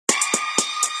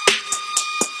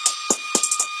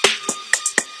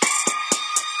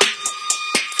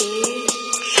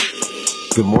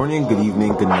Good morning, good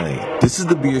evening, good night. This is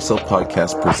the Be Yourself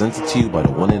podcast presented to you by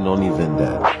the one and only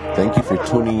Vendad. Thank you for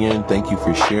tuning in, thank you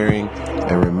for sharing,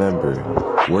 and remember,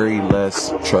 worry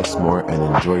less, trust more, and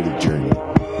enjoy the journey.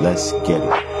 Let's get it.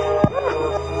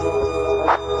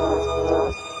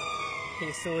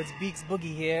 Okay, so it's Bheekz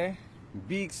Boogie here.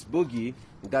 Bheekz Boogie,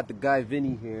 we got the guy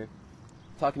Vinny here,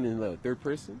 talking in the third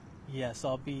person. Yeah, so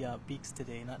I'll be Bheekz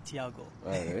today, not Tiago.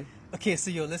 Alright. Okay, so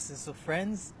listen. So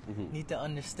friends need to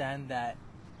understand that.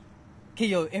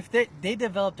 Okay, if they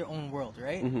develop their own world,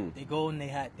 right? They go and they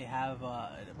have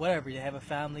whatever. They have a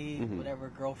family, whatever,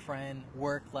 girlfriend,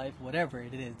 work life, whatever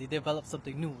it is. They develop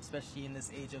something new, especially in this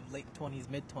age of late 20s,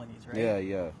 mid 20s, right?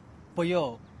 Yeah. But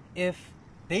if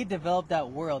they develop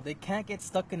that world, they can't get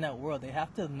stuck in that world. They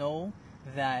have to know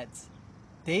that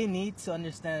they need to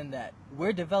understand that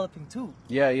we're developing too.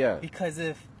 Yeah. Because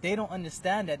if they don't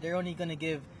understand that, they're only gonna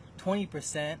give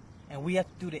 20%, and we have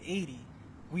to do the 80.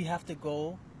 We have to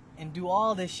go and do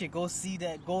all this shit. Go see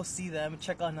them,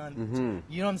 check on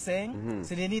you know what I'm saying?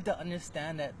 So they need to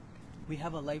understand that we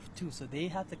have a life too. So they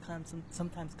have to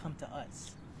sometimes come to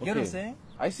us. You get what I'm saying?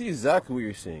 I see exactly what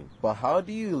you're saying. But how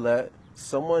do you let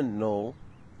someone know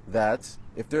that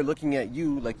if they're looking at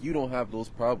you like you don't have those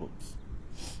problems?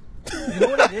 You know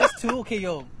what it is too? Okay,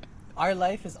 our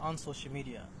life is on social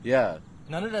media. Yeah.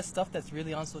 None of that stuff that's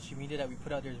really on social media that we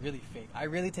put out there is really fake. I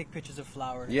really take pictures of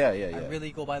flowers. Yeah. I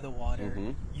really go by the water.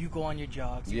 You go on your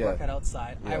jogs. You Yeah. work out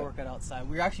outside. Yeah. I work out outside.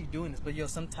 We're actually doing this, but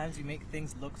sometimes we make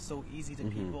things look so easy to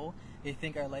people. They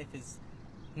think our life is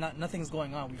nothing's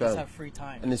going on. We just have free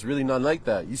time. And it's really not like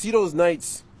that. You see those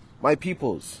nights, my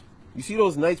peoples. You see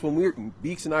those nights when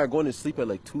Bheekz and I are going to sleep at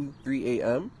like 2, 3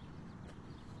 a.m.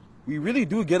 We really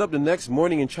do get up the next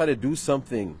morning and try to do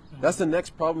something. That's the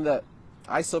next problem that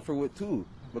I suffer with too.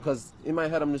 Because in my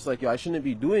head, I'm just like, I shouldn't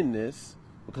be doing this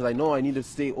because I know I need to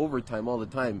stay overtime all the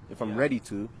time if I'm ready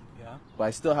to. Yeah. But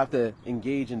I still have to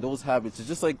engage in those habits. It's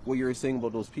just like what you were saying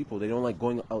about those people. They don't like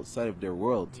going outside of their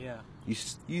world. Yeah.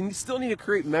 You still need to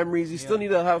create memories. You still need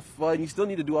to have fun. You still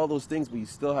need to do all those things, but you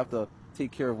still have to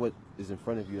take care of what is in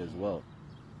front of you as well.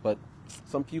 But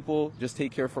some people just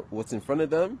take care of what's in front of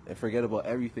them and forget about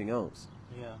everything else.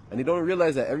 Yeah. And they don't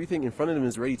realize that everything in front of them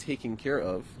is already taken care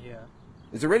of. Yeah.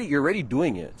 You're already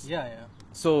doing it. Yeah.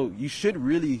 So you should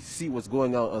really see what's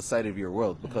going on outside of your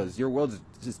world because your world is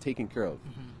just taken care of.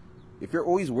 If you're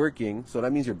always working, so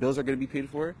that means your bills are going to be paid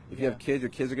for. If you have kids, your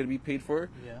kids are going to be paid for.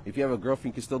 Yeah. If you have a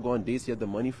girlfriend, you can still go on dates. You have the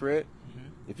money for it.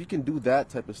 If you can do that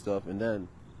type of stuff, and then,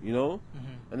 and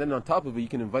then on top of it, you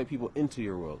can invite people into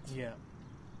your world. Yeah.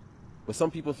 But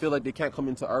some people feel like they can't come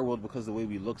into our world because of the way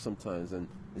we look sometimes, and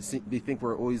they think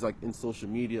we're always like on social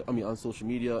media,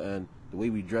 and the way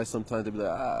we dress sometimes, they'll be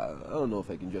like, I don't know if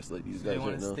I can dress like these guys right now.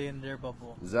 They want to stay in their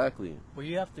bubble. Exactly. But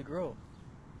you have to grow.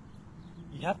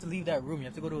 You have to leave that room. You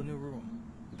have to go to a new room.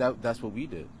 That's what we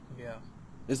did. Yeah.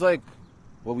 It's like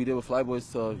what we did with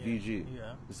Flyboys to VG.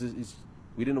 Yeah.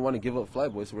 We didn't want to give up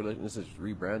Flyboys, so we're like, let's just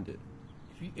rebrand it.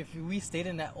 If we stayed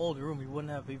in that old room, we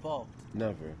wouldn't have evolved.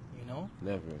 Never.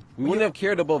 Never. We wouldn't have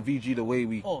cared about VG the way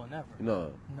we... Oh, never.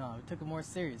 No, we took it more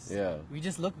serious. Yeah. We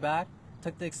just looked back,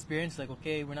 took the experience, like,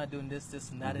 okay, we're not doing this,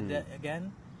 and that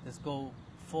again. Let's go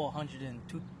full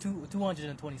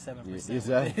 227%.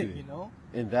 Exactly.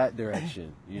 In that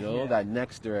direction. That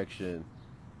next direction.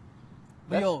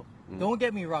 But don't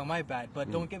get me wrong, my bad,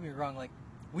 but don't get me wrong, like,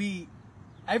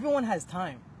 everyone has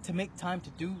time to make time to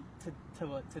do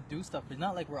stuff. It's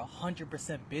not like we're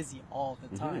 100% busy all the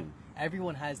time.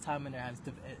 Everyone has time in their hands.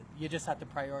 You just have to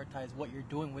prioritize what you're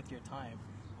doing with your time.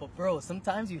 But bro,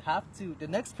 sometimes you have to. The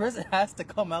next person has to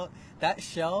come out that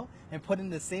shell and put in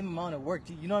the same amount of work.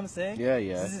 You know what I'm saying? Yeah.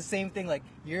 This is the same thing. Like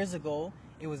years ago,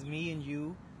 it was me and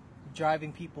you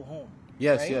driving people home.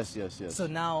 Yes, right? yes. So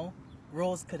now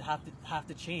roles could have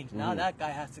to change. Now that guy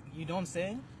has to. You know what I'm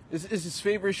saying? His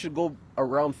favor should go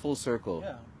around full circle.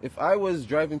 Yeah. If I was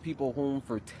driving people home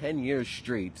for 10 years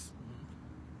straight,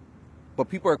 but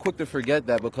people are quick to forget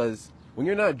that because when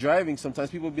you're not driving, sometimes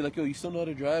people will be like, yo, you still know how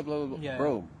to drive? Blah, blah, blah. Yeah.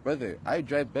 Bro, brother, I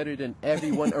drive better than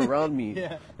everyone around me.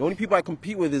 Yeah. The only people I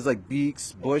compete with is like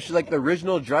Bheekz, Bush, like the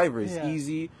original drivers,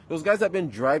 Easy. Those guys have been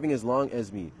driving as long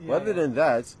as me. Yeah, but other than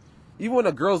that, even when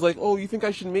a girl's like, oh, you think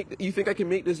I can make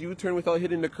this U-turn without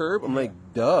hitting the curb? I'm like,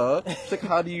 duh. It's like,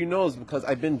 how do you know? It's because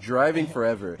I've been driving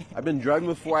forever. I've been driving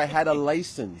before I had a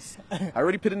license. I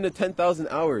already put in the 10,000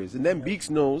 hours. And then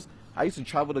Bheekz knows I used to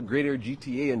travel to Greater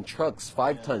GTA in trucks,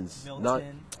 5 tons. Milton. Not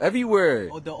everywhere.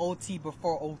 Oh, the OT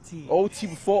before OT. OT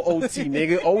before OT,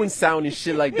 nigga. Owen sound and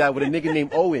shit like that with a nigga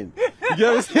named Owen. You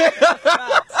understand?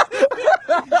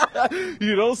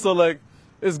 So like,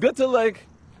 it's good to like...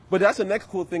 But that's the next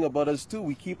cool thing about us too.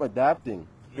 We keep adapting.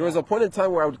 There was a point in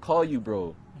time where I would call you,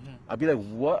 bro. I'd be like,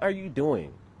 what are you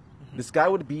doing? This guy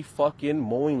would be fucking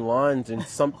mowing lawns and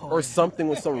something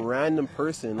with some random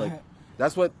person. Like,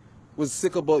 that's what was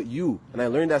sick about you. And I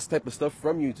learned that type of stuff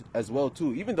from you as well,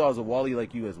 too. Even though I was a wally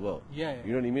like you as well. Yeah.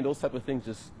 You know what I mean? Those type of things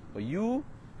just... But you,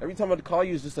 every time I'd call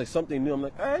you, it's just like something new. I'm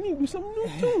like, I need to do something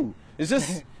new, too. It's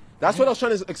just... That's what I was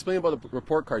trying to explain about the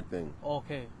report card thing.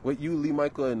 Okay. With you, Lee,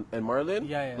 Michael, and Marlon.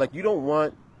 Yeah. Like, you don't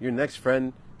want your next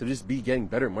friend to just be getting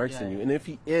better marks than you. And if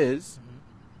he is...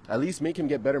 At least make him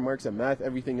get better marks at math,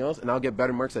 everything else, and I'll get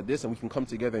better marks at this, and we can come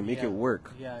together and make it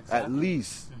work. Yeah, exactly. At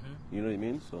least. You know what I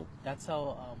mean? So that's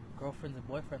how girlfriends and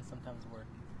boyfriends sometimes work.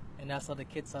 And that's how the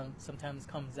kid sometimes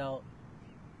comes out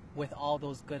with all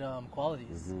those good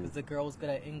qualities. Because the girl's good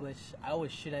at English. I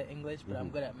always shit at English, but I'm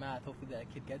good at math. Hopefully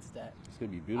that kid gets that. It's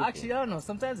going to be beautiful. Actually, I don't know.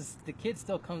 Sometimes the kid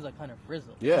still comes out kind of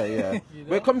frizzled. Yeah. You know?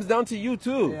 But it comes down to you,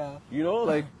 too. Yeah. You know,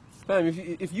 like... Fam,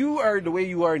 if you are the way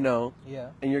you are now,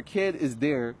 and your kid is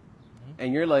there,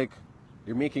 and you're like,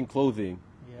 you're making clothing,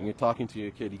 and you're talking to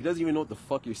your kid, he doesn't even know what the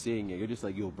fuck you're saying yet. You're just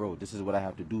like, yo, bro, this is what I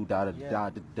have to do,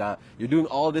 da. You're doing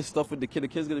all this stuff with the kid. The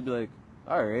kid's gonna be like,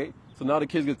 all right. So now the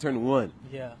kid's gonna turn 1.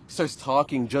 Yeah. He starts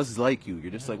talking just like you. You're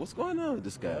just like, what's going on with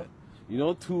this guy? You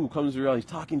know, 2 comes around, he's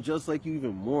talking just like you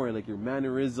even more, like your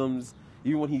mannerisms.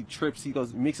 Even when he trips, he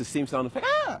makes the same sound effect.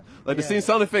 Like the same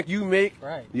sound effect you make.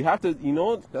 Right. You have to, you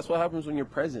know, that's what happens when you're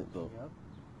present, though. Yep.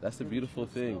 That's the beautiful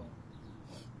thing. So,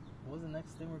 what was the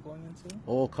next thing we're going into?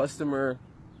 Oh,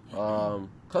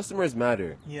 customers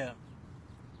matter. Yeah.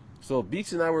 So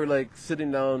Bheekz and I were like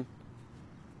sitting down,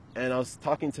 and I was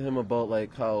talking to him about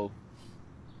like how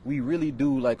we really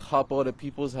do like hop out of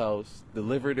people's house,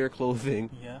 deliver their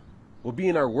clothing. Yeah. We'll be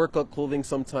in our workout clothing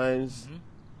sometimes.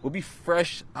 We'll be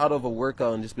fresh out of a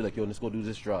workout and just be like, yo, let's go do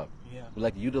this job. Yeah. We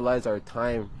like utilize our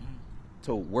time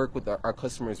to work with our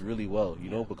customers really well, you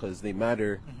know, because they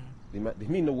matter. They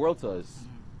mean the world to us.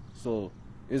 So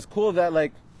it's cool that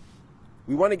like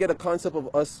we want to get a concept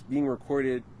of us being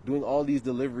recorded, doing all these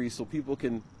deliveries so people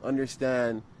can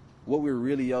understand what we're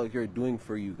really out here doing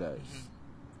for you guys.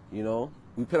 You know,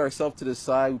 we put ourselves to the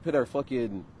side, we put our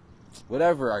fucking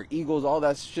whatever, our egos, all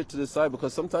that shit to the side,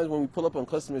 because sometimes when we pull up on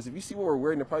customers, if you see what we're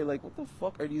wearing, they're probably like, what the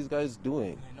fuck are these guys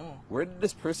doing? I know. Where did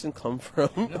this person come from?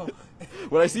 I know.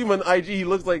 When I see him on IG, he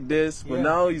looks like this, but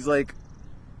now he's like,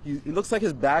 he looks like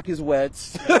his back is wet.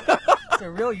 It's a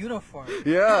real uniform.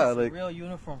 Yeah. It's like a real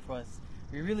uniform for us.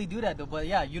 We really do that, though. But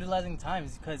yeah, utilizing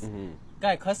times, because,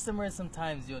 guy, customers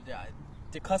sometimes,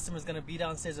 the customer's going to be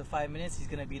downstairs in 5 minutes, he's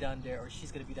going to be down there, or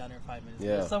she's going to be down there in 5 minutes.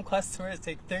 Yeah. But some customers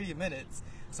take 30 minutes.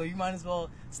 So you might as well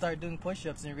start doing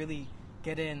push-ups and really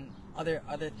get in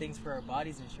other things for our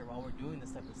bodies and shit while we're doing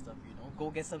this type of stuff, you know? Go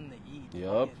get something to eat.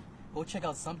 Yup. Go check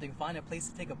out something. Find a place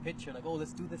to take a picture. Like, oh,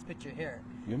 let's do this picture here.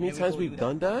 You know how many times we've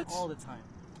done that? All the time.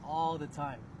 All the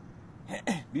time.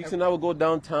 Bheekz and I will go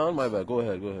downtown. My bad. Go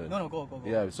ahead. No, go.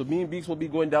 Yeah, so me and Bheekz will be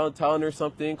going downtown or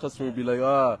something. Customer will be like,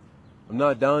 I'm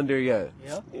not down there yet.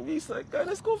 Yep. And Bheekz like, God,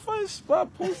 let's go find a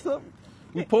spot, post up.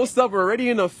 We post up, we're already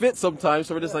in a fit sometimes,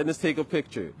 so we're just like, let's take a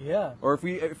picture. Yeah. Or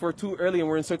if we're too early and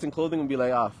we're in certain clothing, we'll be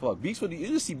like, fuck. Bheekz you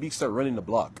just see Bheekz start running the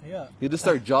block. Yeah. He'll just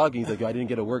start jogging. He's like, yo, I didn't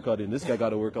get a workout in. This guy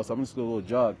got a workout, so I'm just going to go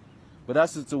jog. But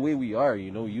that's just the way we are,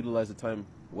 you know, we utilize the time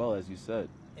well, as you said.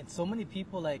 And so many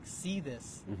people like see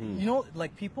this. You know,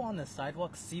 like people on the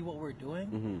sidewalk see what we're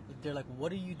doing. They're like,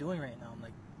 what are you doing right now? I'm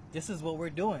like, this is what we're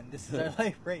doing. This is our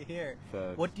life right here.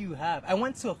 Facts. What do you have? I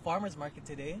went to a farmer's market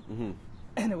today,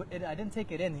 and I didn't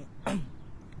take it in.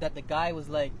 That the guy was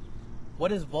like,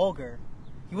 what is vulgar?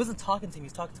 He wasn't talking to me. He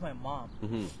was talking to my mom.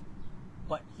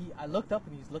 But I looked up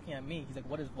and he was looking at me. He's like,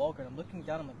 what is vulgar? And I'm looking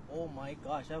down. I'm like, oh my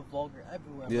gosh, I have vulgar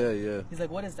everywhere. Yeah. He's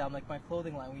like, what is that? I'm like, my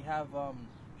clothing line. We have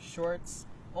shorts.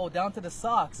 Oh, down to the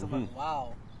socks. I'm like,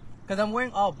 wow. Because I'm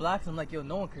wearing all black. So I'm like, yo,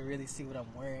 no one can really see what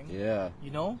I'm wearing. Yeah.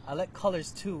 You know? I like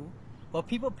colors too. But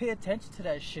people pay attention to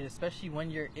that shit, especially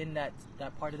when you're in that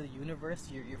part of the universe,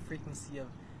 your frequency of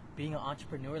being an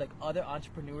entrepreneur. Like, other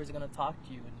entrepreneurs are going to talk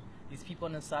to you. And these people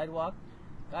on the sidewalk,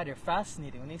 God, they're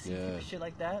fascinating. When they see shit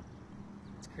like that,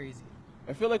 it's crazy.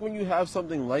 I feel like when you have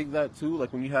something like that too,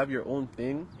 like when you have your own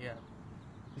thing,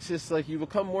 it's just like you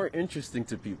become more interesting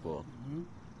to people.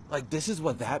 Like, this is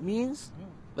what that means?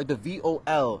 Like the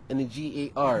VOL and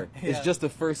the GAR is just the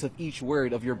first of each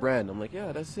word of your brand. I'm like,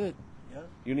 yeah, that's it.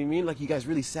 You know what I mean? Like, you guys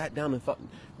really sat down and thought.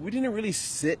 We didn't really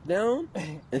sit down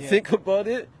and think about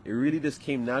it. It really just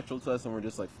came natural to us, and we're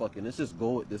just like, fucking, let's just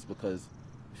go with this because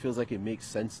it feels like it makes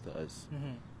sense to us.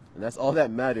 And that's all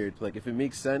that mattered. Like, if it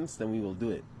makes sense, then we will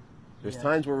do it. There's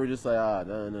times where we're just like,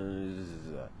 no.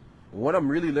 And what I'm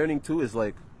really learning too is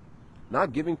like,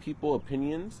 not giving people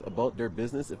opinions about their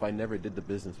business if I never did the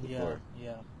business before.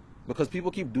 Yeah. Because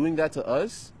people keep doing that to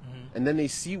us, and then they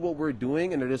see what we're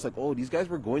doing, and they're just like, oh, these guys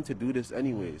were going to do this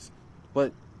anyways.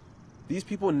 But these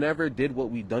people never did what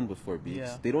we done before, Bheekz.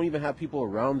 Yeah. They don't even have people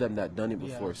around them that done it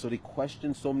before. Yeah. So they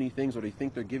question so many things, or they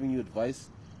think they're giving you advice.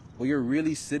 But you're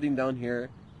really sitting down here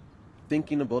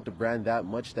thinking about the brand that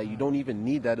much that you don't even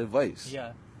need that advice.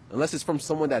 Yeah. Unless it's from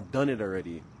someone that done it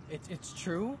already. It's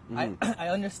true. I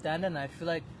understand it, and I feel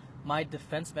like my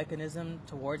defense mechanism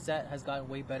towards that has gotten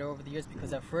way better over the years,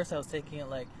 because at first I was taking it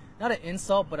like, not an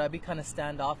insult, but I'd be kind of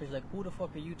standoffish, like, who the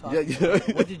fuck are you talking to?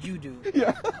 What did you do?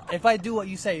 Yeah. If I do what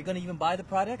you say, you're going to even buy the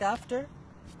product after?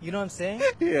 You know what I'm saying?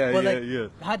 Yeah, but yeah.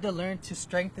 I had to learn to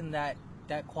strengthen that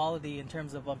quality in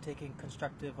terms of taking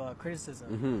constructive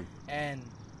criticism and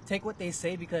take what they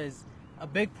say, because a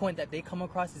big point that they come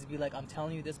across is be like, I'm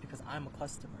telling you this because I'm a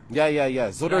customer. Yeah.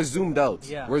 So they're zoomed out.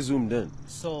 Yeah. We're zoomed in.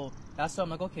 So that's why I'm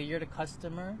like, okay, you're the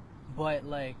customer, but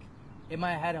like in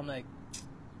my head I'm like,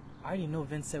 I already know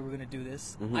Vince said we're gonna do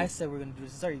this. I said we're gonna do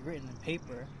this. It's already written in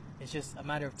paper. It's just a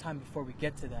matter of time before we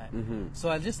get to that. So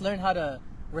I just learned how to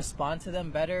respond to them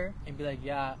better and be like,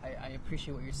 yeah, I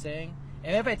appreciate what you're saying.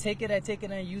 And if I take it,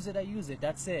 and I use it,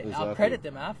 That's it. Exactly. I'll credit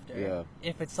them after. Yeah.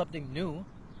 If it's something new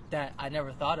that I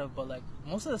never thought of. But like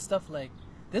most of the stuff, like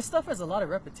this stuff has a lot of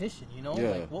repetition, you know? Yeah.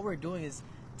 Like what we're doing is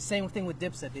same thing with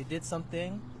Dipset. They did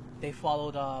something, they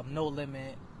followed No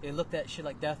Limit, they looked at shit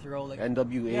like Death Row, like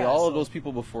NWA, all of those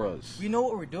people before us. we know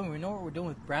what we're doing. We know what we're doing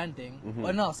with branding.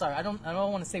 But no, sorry, I don't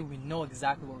want to say we know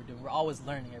exactly what we're doing. We're always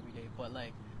learning every day. But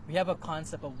like we have a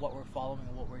concept of what we're following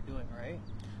and what we're doing, right?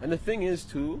 And the thing is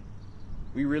too,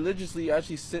 we religiously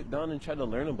actually sit down and try to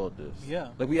learn about this. Yeah.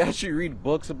 Like we actually read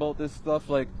books about this stuff.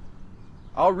 Like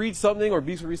I'll read something, or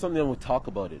Bheekz will read something, and we'll talk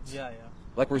about it. Yeah.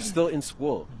 Like we're still in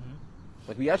school.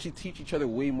 Like we actually teach each other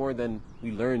way more than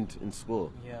we learned in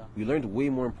school. Yeah. We learned way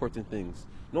more important things.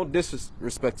 No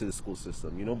disrespect to the school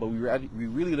system, you know, but we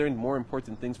really learned more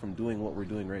important things from doing what we're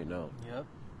doing right now. Yep.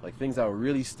 Like things that will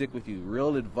really stick with you,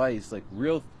 real advice, like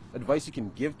real advice you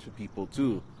can give to people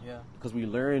too. Yeah. Because we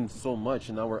learned so much,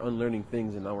 and now we're unlearning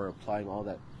things, and now we're applying all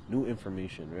that new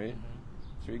information, right?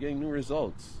 So you're getting new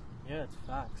results. Yeah, it's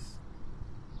facts.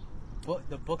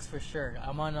 The books for sure.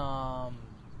 I'm on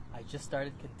I just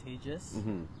started Contagious.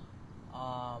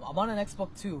 I'm on the next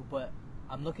book too, but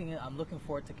I'm looking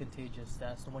forward to Contagious.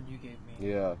 That's the one you gave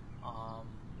me. Yeah.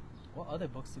 What other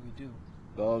books did we do?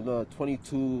 The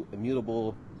 22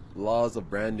 Immutable Laws of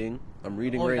Branding. I'm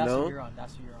reading right that's now. What you're on.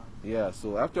 That's what you're on. Yeah,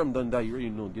 so after I'm done that, you already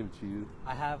know, give it to you.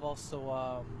 I have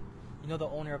also, you know, the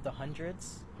owner of the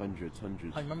Hundreds. Hundreds.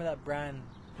 Remember that brand?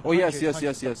 Oh yes.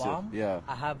 The Bomb? Yeah.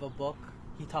 I have a book.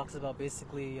 He talks about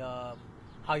basically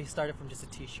how he started from just a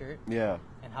T-shirt. Yeah.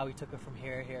 And how he took it from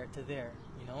here to there.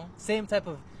 You know, same type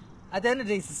of. At the end of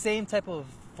the day, it's the same type of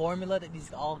formula that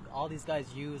all these guys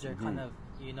use, or kind of,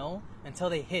 you know, until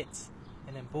they hit,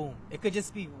 and then boom. It could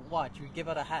just be, watch, you give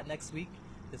out a hat next week.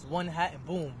 There's one hat and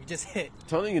boom, you just hit.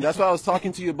 Telling you, that's why I was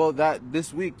talking to you about that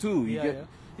this week too. You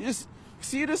just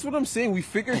see, this is what I'm saying. We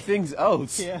figure things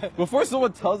out. Yeah. Before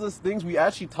someone tells us things, we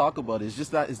actually talk about it. It's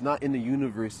just that it's not in the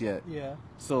universe yet. Yeah.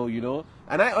 So, you know,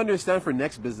 and I understand for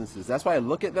next businesses. That's why I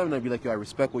look at them and I'd be like, yo, I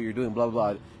respect what you're doing, blah,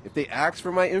 blah, blah. If they ask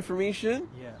for my information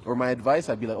or my advice,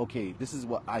 I'd be like, okay, this is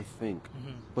what I think.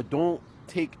 But don't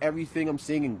take everything I'm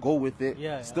saying and go with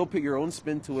it. Still put your own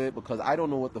spin to it, because I don't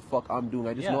know what the fuck I'm doing.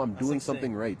 I just know I'm doing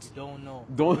something right. We don't know.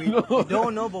 We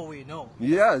don't know, but we know.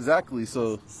 Yeah, exactly.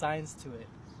 So science to it.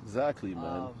 Exactly,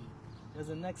 man. There's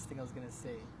the next thing I was gonna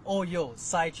say. Oh, yo,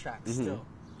 sidetrack. Still,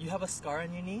 you have a scar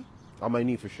on your knee? On my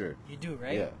knee, for sure. You do,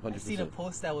 right? Yeah, 100%. I seen a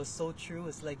post that was so true.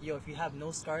 It's like, yo, if you have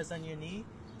no scars on your knee,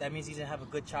 that means you didn't have a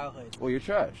good childhood. Well, you're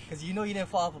trash. Because you know you didn't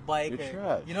fall off a bike. You're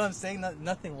trash. You know what I'm saying?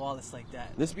 Nothing Wallace like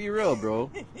that. Let's be real,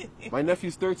 bro. My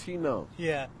nephew's 13 now.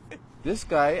 Yeah. This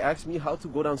guy asked me how to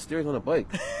go downstairs on a bike.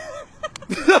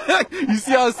 You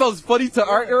see how it sounds funny to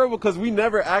our era? Because we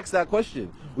never asked that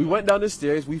question. We went down the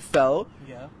stairs, we fell.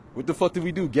 Yeah. What the fuck did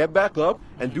we do? Get back up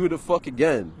and do it the fuck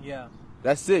again. Yeah.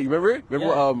 That's it. You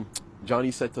remember?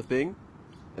 Johnny said the thing?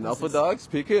 And Alpha Dogs,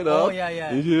 pick it up. Oh, yeah.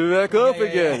 And get it back up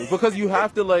again. Yeah. Because you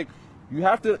have to,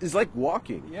 it's like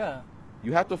walking. Yeah.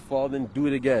 You have to fall, then do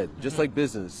it again. Just like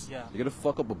business. Yeah. You're going to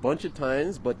fuck up a bunch of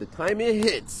times, but the time it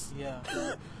hits. Yeah.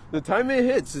 The time it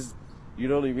hits is, you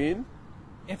know what I mean?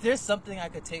 If there's something I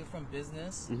could take from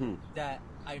business that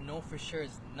I know for sure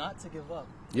is not to give up.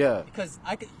 Yeah. Because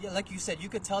like you said, you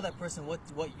could tell that person what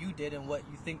you did and what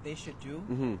you think they should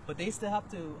do, but they still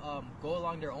have to go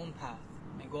along their own path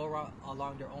and go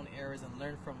along their own errors and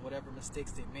learn from whatever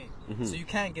mistakes they made. So you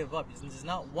can't give up. There's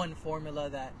not one formula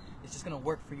that is just gonna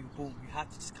work for you. Boom. You have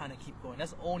to just kind of keep going.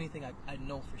 That's the only thing I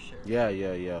know for sure. Yeah,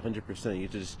 100%. You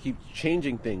have to just keep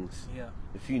changing things. Yeah.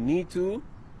 If you need to,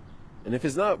 and if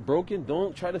it's not broken,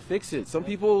 don't try to fix it. Some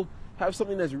people have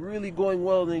something that's really going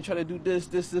well, and they try to do this,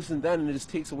 and that, and it just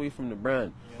takes away from the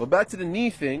brand. Yeah. But back to the knee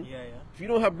thing. Yeah. If you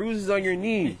don't have bruises on your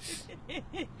knees,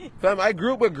 fam, I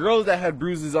grew up with girls that had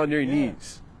bruises on their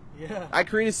knees. Yeah. I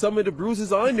created some of the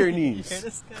bruises on their knees.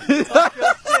 Talk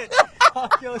your shit.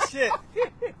 Talk your shit.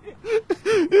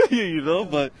 You know,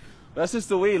 but that's just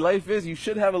the way life is. You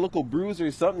should have a little bruise or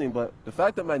something. But the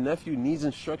fact that my nephew needs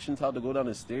instructions how to go down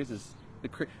the stairs is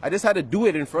I just had to do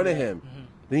it in front of him.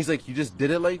 Then he's like, "You just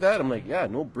did it like that?" I'm like, "Yeah,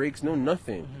 no breaks, no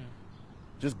nothing.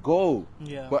 Just go."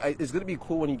 Yeah. But it's gonna be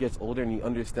cool when he gets older and he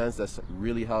understands that's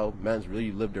really how man's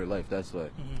really live their life. That's why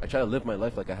I try to live my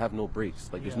life like I have no breaks,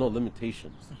 like there's no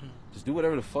limitations. Just do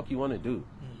whatever the fuck you want to do.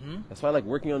 That's why I like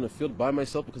working on the field by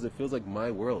myself, because it feels like my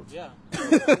world. Yeah.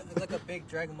 It's like a big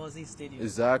Dragon Ball Z stadium.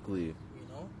 Exactly. You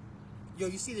know? Yo,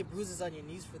 you see the bruises on your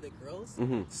knees for the girls?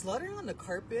 Slaughtering on the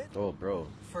carpet. Oh, bro.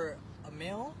 For a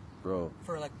male. Bro.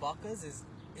 For like bakas is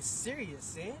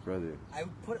serious, eh? Brother. I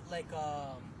would put like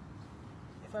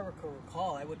if I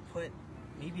recall, I would put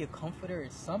maybe a comforter or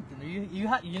something.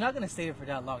 You're not gonna stay there for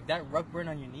that long. That rug burn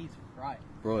on your knees, right?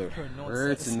 Bro, it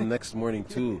hurts in the next morning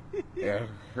too. It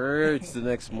hurts the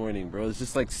next morning, bro. It's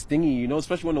just like stingy, you know,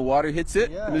 especially when the water hits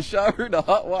it in the shower, the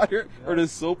hot water or the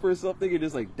soap or something. You're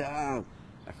just like, damn,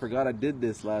 I forgot I did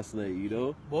this last night, you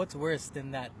know? What's worse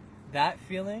than that? That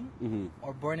feeling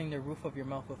or burning the roof of your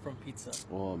mouth from pizza?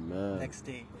 Oh, man. Next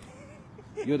day.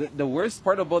 Yo, the worst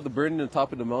part about the burning the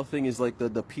top of the mouth thing is like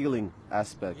the peeling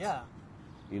aspect. Yeah.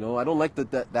 You know, I don't like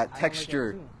that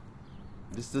texture. Like that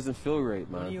this doesn't feel right,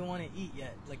 man. What do you want to eat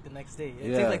yet? Like the next day?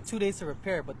 It takes like 2 days to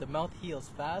repair, but the mouth heals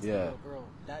fast. Yeah. But bro,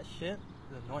 that shit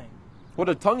is annoying. Well,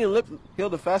 the tongue and lip heal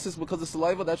the fastest because of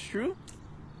saliva. That's true.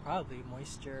 Probably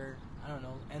moisture. I don't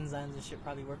know. Enzymes and shit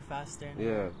probably work faster.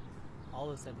 Yeah. All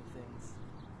those type of things.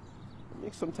 It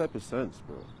makes some type of sense,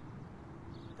 bro.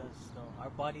 It does though. Our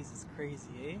bodies is crazy,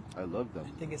 eh? I love them.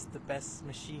 I think it's the best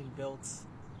machine built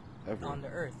ever on the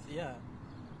earth. Yeah.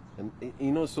 And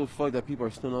you know, it's so fucked that people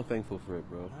are still not thankful for it,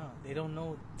 bro. No, they don't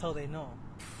know till they know.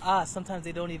 Sometimes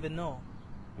they don't even know.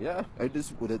 Yeah,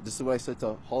 this is what I said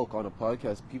to Hulk on a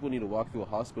podcast. People need to walk through a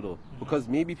hospital because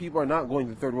maybe people are not going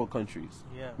to third world countries.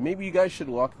 Yeah. Maybe you guys should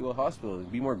walk through a hospital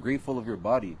and be more grateful of your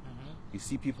body. You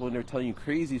see people in there telling you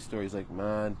crazy stories like,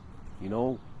 man, you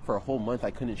know, for a whole month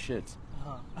I couldn't shit.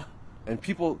 And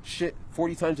people shit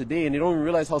 40 times a day and they don't even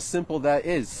realize how simple that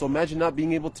is. So imagine not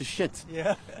being able to shit.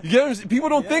 Yeah. You get what I'm saying? People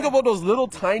don't think about those little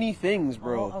tiny things,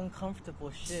 bro. All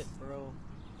uncomfortable shit, bro.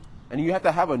 And you have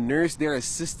to have a nurse there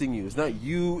assisting you. It's not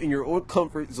you in your own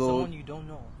comfort zone. Someone you don't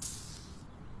know.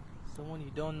 Someone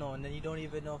you don't know, and then you don't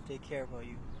even know if they care about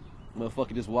you.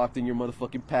 Motherfucker just walked in your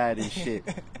motherfucking pad and shit.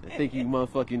 They think you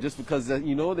motherfucking, just because,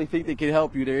 you know, they think they can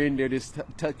help you, they're in there just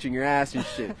touching your ass and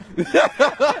shit.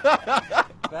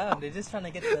 Fam, they're just trying to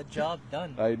get the job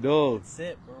done. I know. That's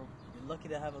it, bro. You're lucky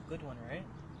to have a good one, right?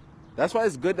 That's why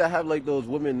it's good to have, like, those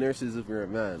women nurses if you're a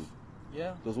man.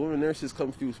 Yeah. Those women nurses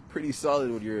come through pretty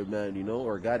solid when you're a man, you know,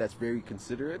 or a guy that's very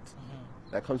considerate,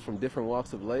 that comes from different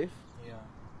walks of life. Yeah.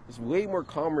 It's way more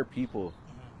calmer people,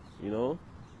 you know?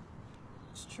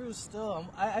 It's true still.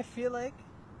 I feel like,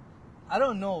 I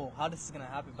don't know how this is going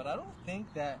to happen, but I don't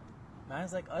think that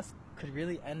mans like us could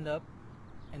really end up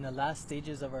in the last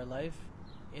stages of our life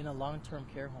in a long-term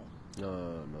care home.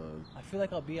 No. I feel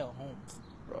like I'll be at home.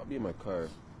 Bro, I'll be in my car.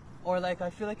 Or like, I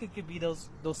feel like it could be those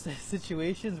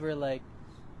situations where, like,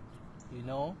 you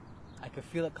know, I could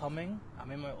feel it coming.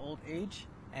 I'm in my old age,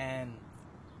 and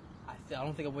I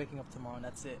don't think I'm waking up tomorrow, and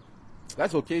that's it.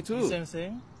 That's okay too. You see what I'm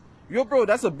saying? Yo, bro,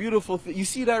 that's a beautiful thing. You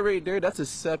see that right there? That's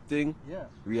accepting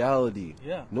reality.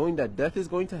 Yeah. Knowing that death is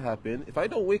going to happen. If I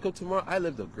don't wake up tomorrow, I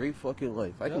lived a great fucking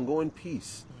life. I can go in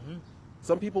peace.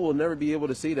 Some people will never be able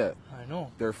to say that. I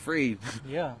know. They're afraid.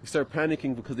 Yeah. They start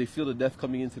panicking because they feel the death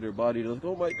coming into their body. They're like,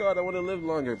 oh my God, I want to live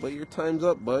longer. But your time's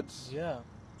up, butts. Yeah.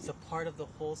 It's a part of the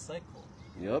whole cycle.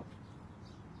 Yep.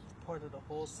 It's part of the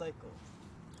whole cycle.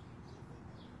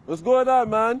 What's going on,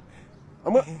 man?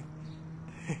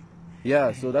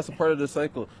 Yeah, so that's a part of the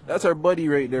cycle. That's our buddy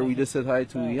right there. We just said hi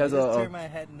to. He has I just turned my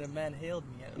head and the man hailed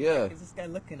me. Yeah. What is this guy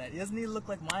looking at? Doesn't he look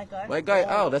like my guy? My guy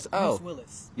Al. That's Al. Bruce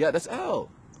Willis. Yeah, that's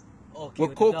Al. Okay,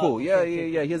 with Coco. Yeah.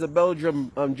 He has a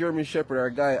Belgium German Shepherd.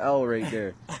 Our guy Al right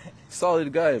there.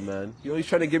 Solid guy, man. He always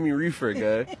trying to give me reefer,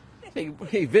 guy.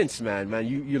 Hey, Vince, man,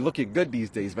 you're looking good these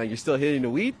days, man. You're still hitting the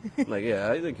weed? I'm like,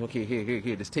 yeah. I think, okay,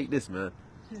 here, just take this, man.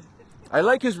 I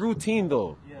like his routine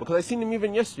though, Yeah. because I seen him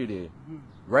even yesterday.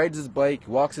 Rides his bike,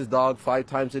 walks his dog 5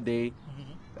 times a day.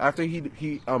 After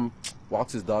he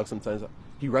walks his dog sometimes,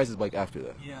 he rides his bike after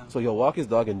that. Yeah. So he'll walk his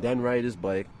dog and then ride his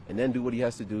bike and then do what he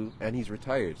has to do, and he's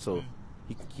retired. So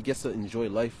he gets to enjoy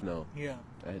life now Yeah.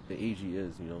 at the age he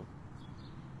is, you know.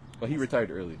 But he retired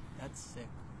early. That's sick.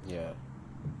 Yeah.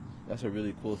 That's a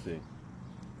really cool thing.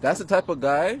 That's the type of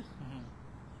guy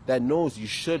that knows you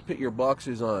should put your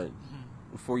boxers on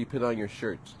before you put on your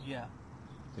shirt. Yeah.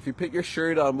 If you put your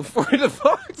shirt on before the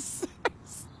boxers,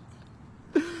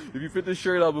 if you put the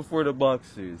shirt on before the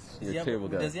boxers, you're a terrible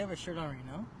guy. Does he have a shirt on right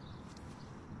now?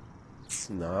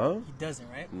 No. He doesn't,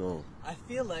 right? No. I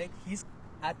feel like he's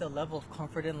at the level of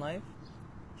comfort in life.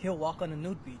 He'll walk on a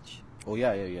nude beach. Oh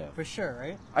yeah, yeah, yeah. For sure,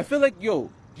 right? I feel like, yo,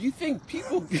 do you think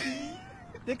people...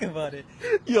 Think about it.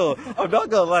 Yo, I'm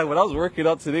not gonna lie, when I was working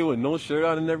out today with no shirt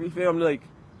on and everything, I'm like,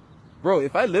 bro,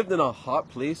 if I lived in a hot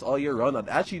place all year round, I'd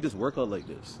actually just work out like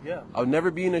this. Yeah. I would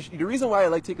never be in a... The reason why I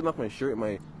like taking off my shirt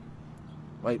and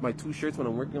my 2 shirts when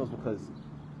I'm working out is because,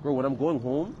 bro, when I'm going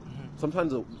home,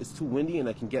 sometimes it's too windy and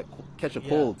I can catch a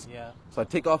cold. Yeah. So I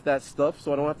take off that stuff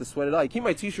so I don't have to sweat it out. I keep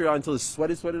my t-shirt on until it's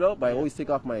sweated out, but I always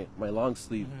take off my long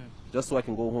sleeve just so I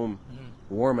can go home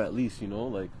warm at least, you know?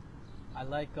 Like, I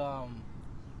like,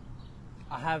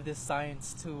 I have this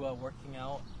science to working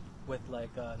out with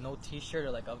like no t-shirt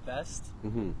or like a vest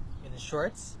in the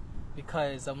shorts,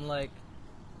 because I'm like,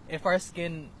 if our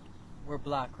skin were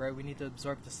black, right, we need to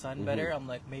absorb the sun better. I'm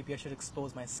like, maybe I should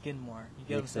expose my skin more. You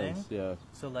get makes what I'm sense, saying? yeah.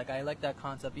 So like, I like that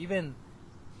concept. Even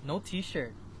no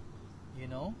t-shirt, you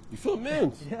know? You feel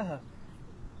mint. Yeah.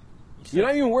 You're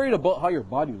not even worried about how your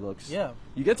body looks. Yeah.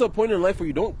 You get to a point in life where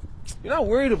you're not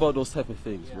worried about those type of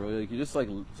things, Yeah. bro. Like, you're just like,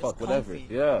 fuck, Just whatever. comfy.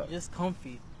 Yeah. Just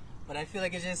comfy. But I feel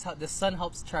like it's just the sun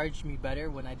helps charge me better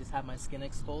when I just have my skin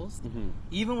exposed.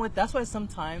 Even with, that's why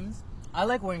sometimes I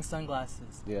like wearing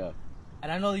sunglasses. Yeah.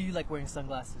 And I know you like wearing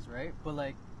sunglasses, right? But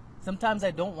like, sometimes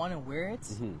I don't want to wear it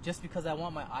just because I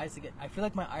want my eyes to I feel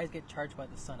like my eyes get charged by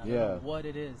the sun. I don't know what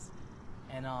it is.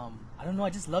 And I don't know, I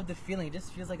just love the feeling. It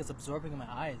just feels like it's absorbing in my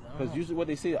eyes. Because usually what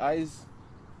they say, eyes,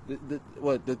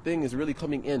 the thing is really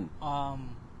coming in.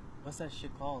 What's that shit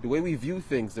called? The way we view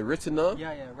things, the retina.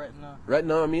 Yeah, retina.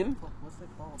 Retina, I mean. What's it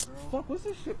called, bro? Fuck, what's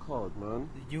this shit called, man?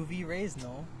 The UV rays,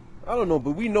 no? I don't know,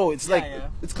 but we know it's like,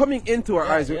 it's coming into our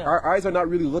eyes. Yeah. Our eyes are not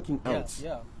really looking out.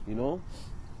 Yeah. You know?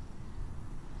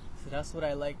 So that's what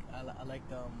I like. I like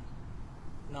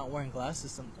not wearing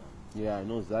glasses sometimes. Yeah, I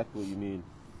know exactly what you mean.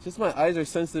 Just my eyes are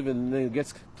sensitive and then it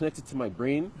gets connected to my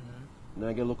brain, and then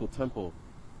I get a local temple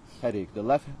headache. The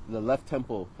left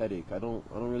temple headache. I don't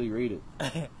really rate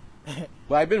it.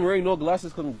 But I've been wearing no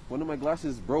glasses because one of my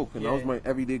glasses broke, and that was my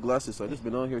everyday glasses. So I just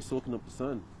been out here soaking up the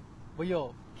sun. But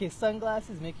yo,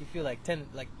 sunglasses make you feel like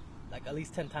at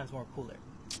least 10 times more cooler.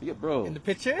 Yeah, bro. In the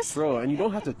pictures? Bro, and you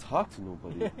don't have to talk to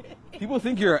nobody. People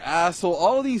think you're an asshole.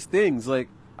 All these things, like,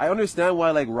 I understand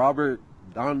why, like, Robert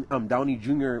Downey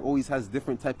Jr. always has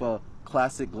different type of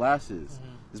classic glasses.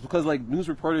 It's because, like, news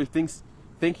reporters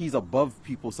think he's above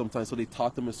people sometimes, so they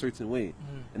talk to him a certain way.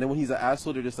 And then when he's an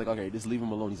asshole, they're just like, okay, just leave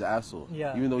him alone. He's an asshole.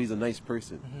 Yeah. Even though he's a nice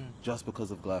person, just because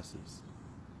of glasses.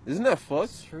 Isn't that fucked?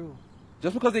 It's true.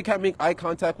 Just because they can't make eye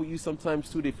contact with you sometimes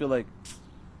too, they feel like,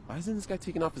 why isn't this guy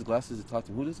taking off his glasses to talk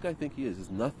to him? Who does this guy think he is? It's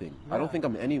nothing. I don't think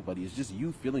I'm anybody. It's just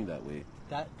you feeling that way.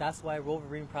 That's why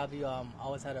Wolverine probably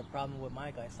always had a problem with my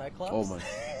guy, Cyclops. Oh my.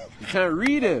 You can't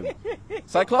read him.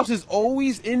 Cyclops is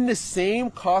always in the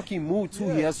same cocky mood too.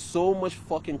 He has so much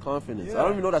fucking confidence. I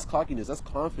don't even know that's cockiness. That's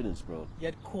confidence, bro. He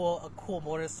had a cool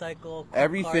motorcycle. Cool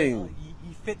everything. Car.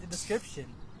 He fit the description.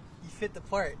 He fit the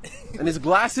part. And his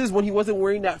glasses, when he wasn't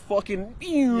wearing that fucking,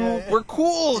 were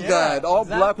cool, God. All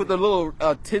black with a little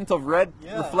tint of red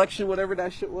reflection, whatever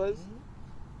that shit was.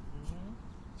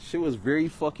 Shit was very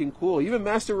fucking cool. Even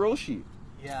Master Roshi.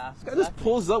 Yeah. This guy just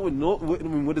pulls up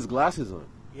with his glasses on.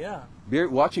 Yeah.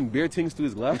 Watching bear things through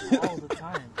his glasses. All the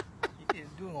time.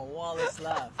 He's doing a Wallace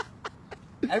laugh.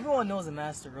 Everyone knows a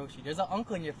Master Roshi. There's an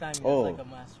uncle in your family that's like a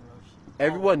Master Roshi.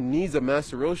 Everyone needs a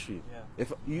Master Roshi. Yeah.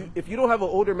 If you don't have an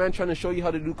older man trying to show you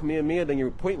how to do Kamehameha, then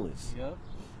you're pointless. Yep.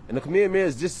 And the Kamehameha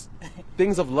is just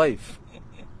things of life.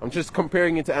 I'm just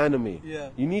comparing it to anime. Yeah.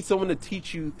 You need someone to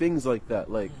teach you things like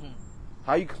that. Like,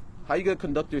 how you gonna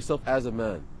conduct yourself as a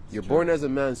man? You're born as a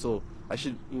man, so I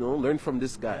should, learn from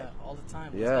this guy. Yeah, all the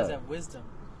time. Yeah. These guys have wisdom.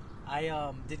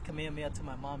 I did Kamehameha to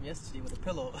my mom yesterday with a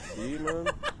pillow. See, man?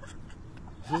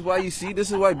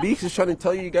 This is why Bheekz is trying to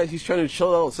tell you guys he's trying to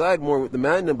chill outside more with the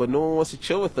man, but no one wants to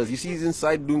chill with us. You see he's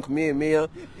inside doing Kamehameha,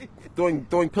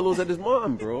 throwing pillows at his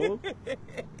mom, bro.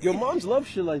 Your moms love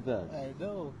shit like that. I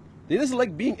know. They just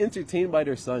like being entertained by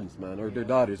their sons, man, or their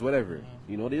daughters, whatever.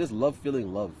 You know, they just love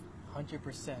feeling love.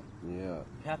 100%. Yeah. You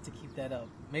have to keep that up.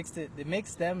 It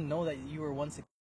makes them know that you were once